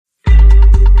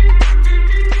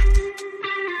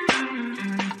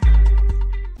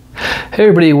Hey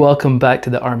everybody, welcome back to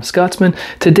the Armed Scotsman.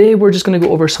 Today we're just going to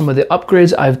go over some of the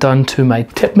upgrades I've done to my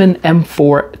Tippman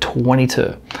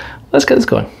M4-22. Let's get this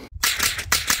going.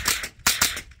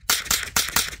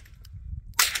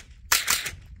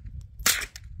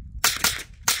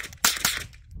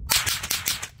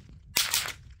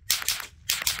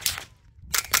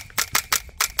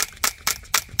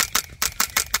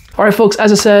 Alright folks,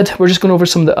 as I said, we're just going over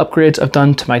some of the upgrades I've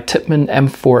done to my Tippman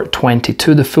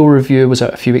M4-22. The full review was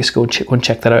out a few weeks ago. Go and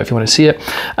check that out if you want to see it.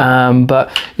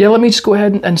 But yeah, let me just go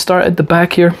ahead and start at the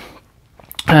back here.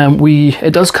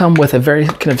 It does come with a very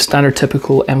kind of standard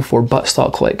typical M4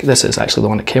 buttstock. Like this is actually the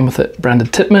one that came with it,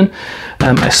 branded Tippman.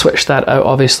 I switched that out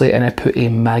obviously and I put a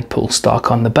Magpul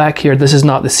stock on the back here. This is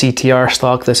not the CTR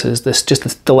stock, this is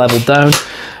just the level down.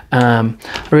 I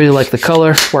really like the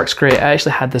color, works great. I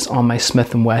actually had this on my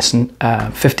Smith & Wesson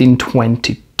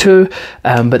 1522,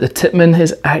 but the Tippman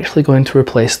is actually going to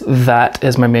replace that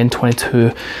as my main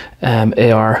 22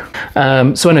 AR.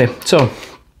 So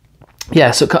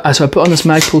I put on this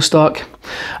Magpul stock.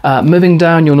 Moving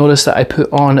down, you'll notice that I put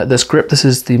on this grip. This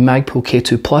is the Magpul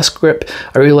K2 Plus grip.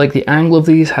 I really like the angle of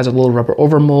these. Has a little rubber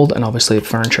overmold and obviously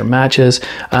furniture matches.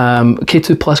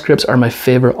 K2 Plus grips are my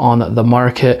favorite on the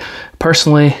market.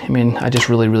 Personally, I mean, I just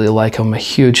really like them. I'm a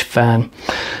huge fan.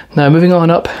 Now moving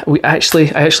on up, I actually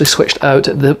switched out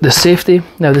the safety.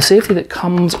 Now the safety that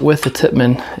comes with the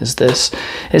Tippman is this.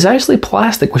 It's actually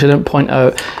plastic, which I didn't point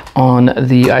out on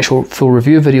the actual full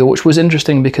review video, which was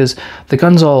interesting because the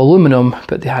gun's all aluminum,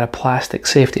 but they had a plastic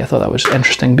safety. I thought that was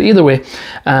interesting. But either way,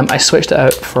 I switched it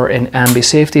out for an ambi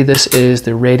safety. This is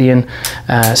the Radian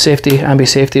ambi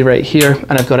safety right here,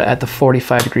 and I've got it at the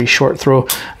 45-degree short throw.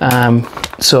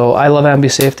 So I love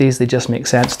ambi safeties, they just make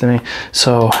sense to me.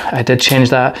 So I did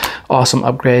change that. Awesome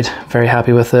upgrade, very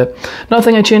happy with it. Another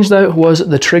thing I changed out was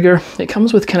the trigger. It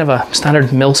comes with kind of a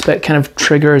standard mil-spec kind of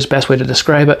trigger is the best way to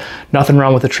describe it. Nothing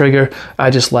wrong with the trigger,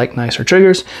 I just like nicer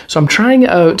triggers. So I'm trying it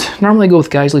out. Normally I go with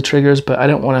Geisley triggers, but I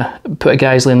don't want to put a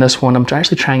Geisley in this one. I'm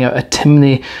actually trying out a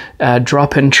Tippmann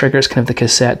drop-in trigger. It's kind of the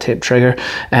cassette tape trigger.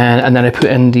 And then I put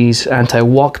in these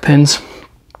anti-walk pins.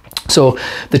 So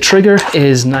the trigger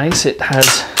is nice. It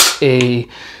has a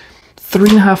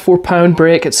 3.5–4 pound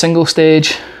brake at single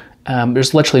stage.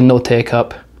 There's literally no take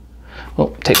up.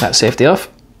 Well, take that safety off,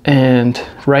 and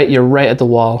you're right at the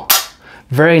wall.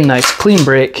 Very nice, clean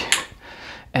brake,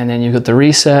 and then you've got the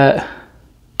reset.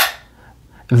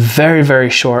 Very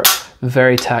short,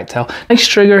 very tactile. Nice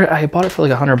trigger. I bought it for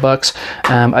like $100.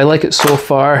 I like it so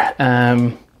far.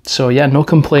 So yeah, no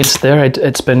complaints there.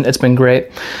 It's been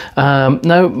great.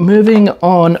 Now moving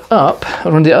on up,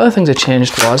 one of the other things I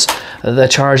changed was the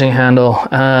charging handle.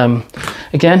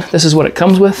 Again, this is what it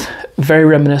comes with. Very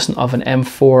reminiscent of an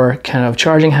M4 kind of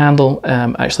charging handle.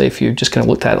 Actually, if you just kind of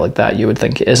looked at it like that, you would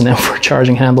think it is an M4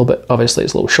 charging handle, but obviously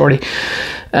it's a little shorty.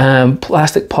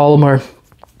 Plastic polymer.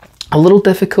 A little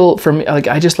difficult for me. Like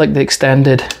I just like the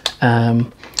extended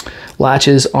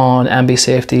latches on ambi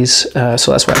safeties,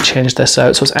 so that's why I changed this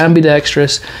out. So it's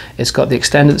ambidextrous, it's got the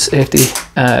extended safety,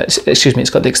 it's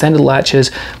got the extended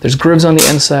latches, there's grooves on the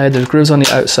inside, there's grooves on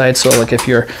the outside, so like if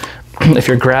you're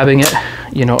grabbing it,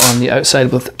 you know, on the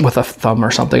outside with a thumb or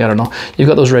something, I don't know, you've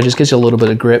got those ridges, gives you a little bit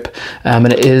of grip, and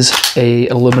it is a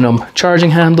aluminum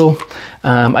charging handle.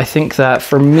 I think that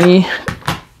for me,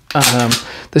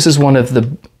 this is one of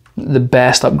the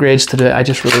best upgrades to do it. I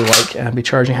just really like ambi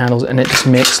charging handles, and it just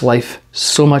makes life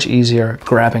so much easier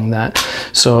grabbing that.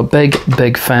 So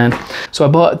big fan. So I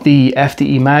bought the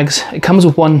FDE mags. It comes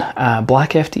with one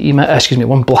black FDE mag,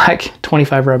 one black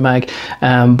 25 round mag,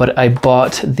 but I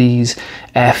bought these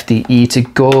FDE to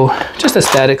go, just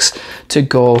aesthetics, to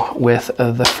go with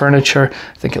the furniture.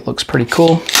 I think it looks pretty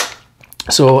cool.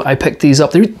 So I picked these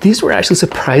up. These were actually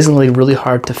surprisingly really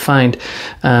hard to find.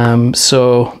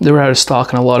 So they were out of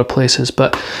stock in a lot of places,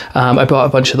 but I bought a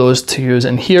bunch of those to use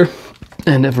in here,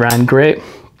 and it ran great.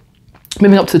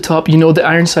 Moving up to the top, you know the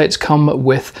iron sights come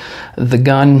with the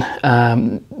gun.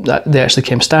 That they actually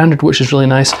came standard, which is really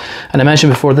nice. And I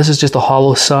mentioned before, this is just a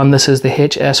hollow sun. This is the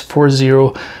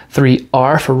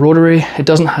HS403R for rotary. It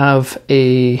doesn't have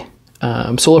a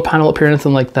solar panel up here or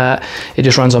anything like that. It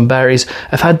just runs on batteries.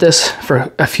 I've had this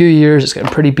for a few years. It's getting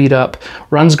pretty beat up.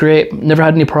 Runs great. Never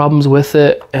had any problems with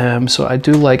it. So I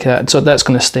do like that. So that's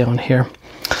going to stay on here.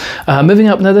 Moving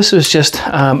up now, this was just,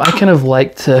 I kind of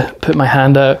like to put my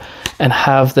hand out and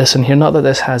have this in here. Not that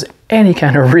this has any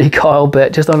kind of recoil,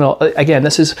 but just on, again,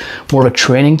 this is more of a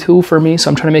training tool for me. So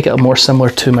I'm trying to make it more similar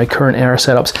to my current AR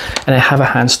setups, and I have a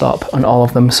hand stop on all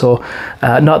of them. So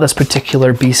not this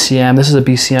particular BCM. This is a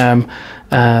BCM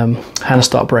hand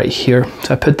stop right here.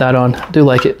 So I put that on. I do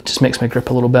like it. Just makes my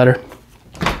grip a little better.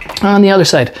 On the other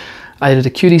side, I added a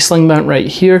QD sling mount right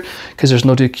here because there's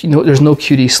no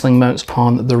QD sling mounts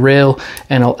on the rail,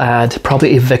 and I'll add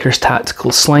probably a Vickers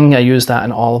tactical sling. I use that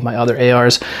in all of my other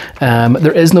ARs.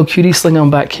 There is no QD sling on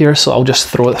back here, so I'll just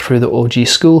throw it through the OG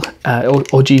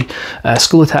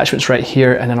school attachments right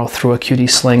here, and then I'll throw a QD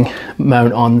sling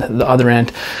mount on the other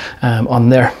end on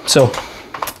there. So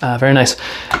very nice.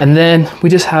 And then we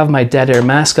just have my dead air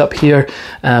mask up here.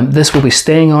 This will be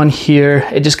staying on here.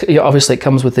 It just, obviously it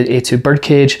comes with the A2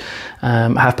 birdcage,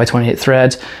 1/2x28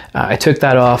 threads. I took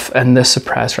that off, and this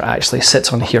suppressor actually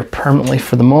sits on here permanently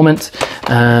for the moment.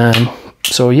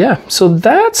 So yeah, so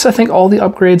that's, I think, all the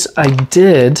upgrades I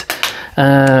did.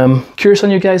 Curious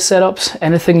on you guys' setups.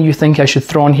 Anything you think I should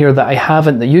throw on here that I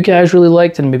haven't, that you guys really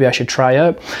liked and maybe I should try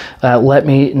out, let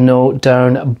me know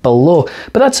down below.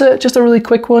 But that's it, just a really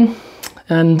quick one.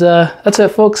 And that's it,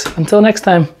 folks. Until next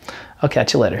time, I'll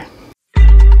catch you later.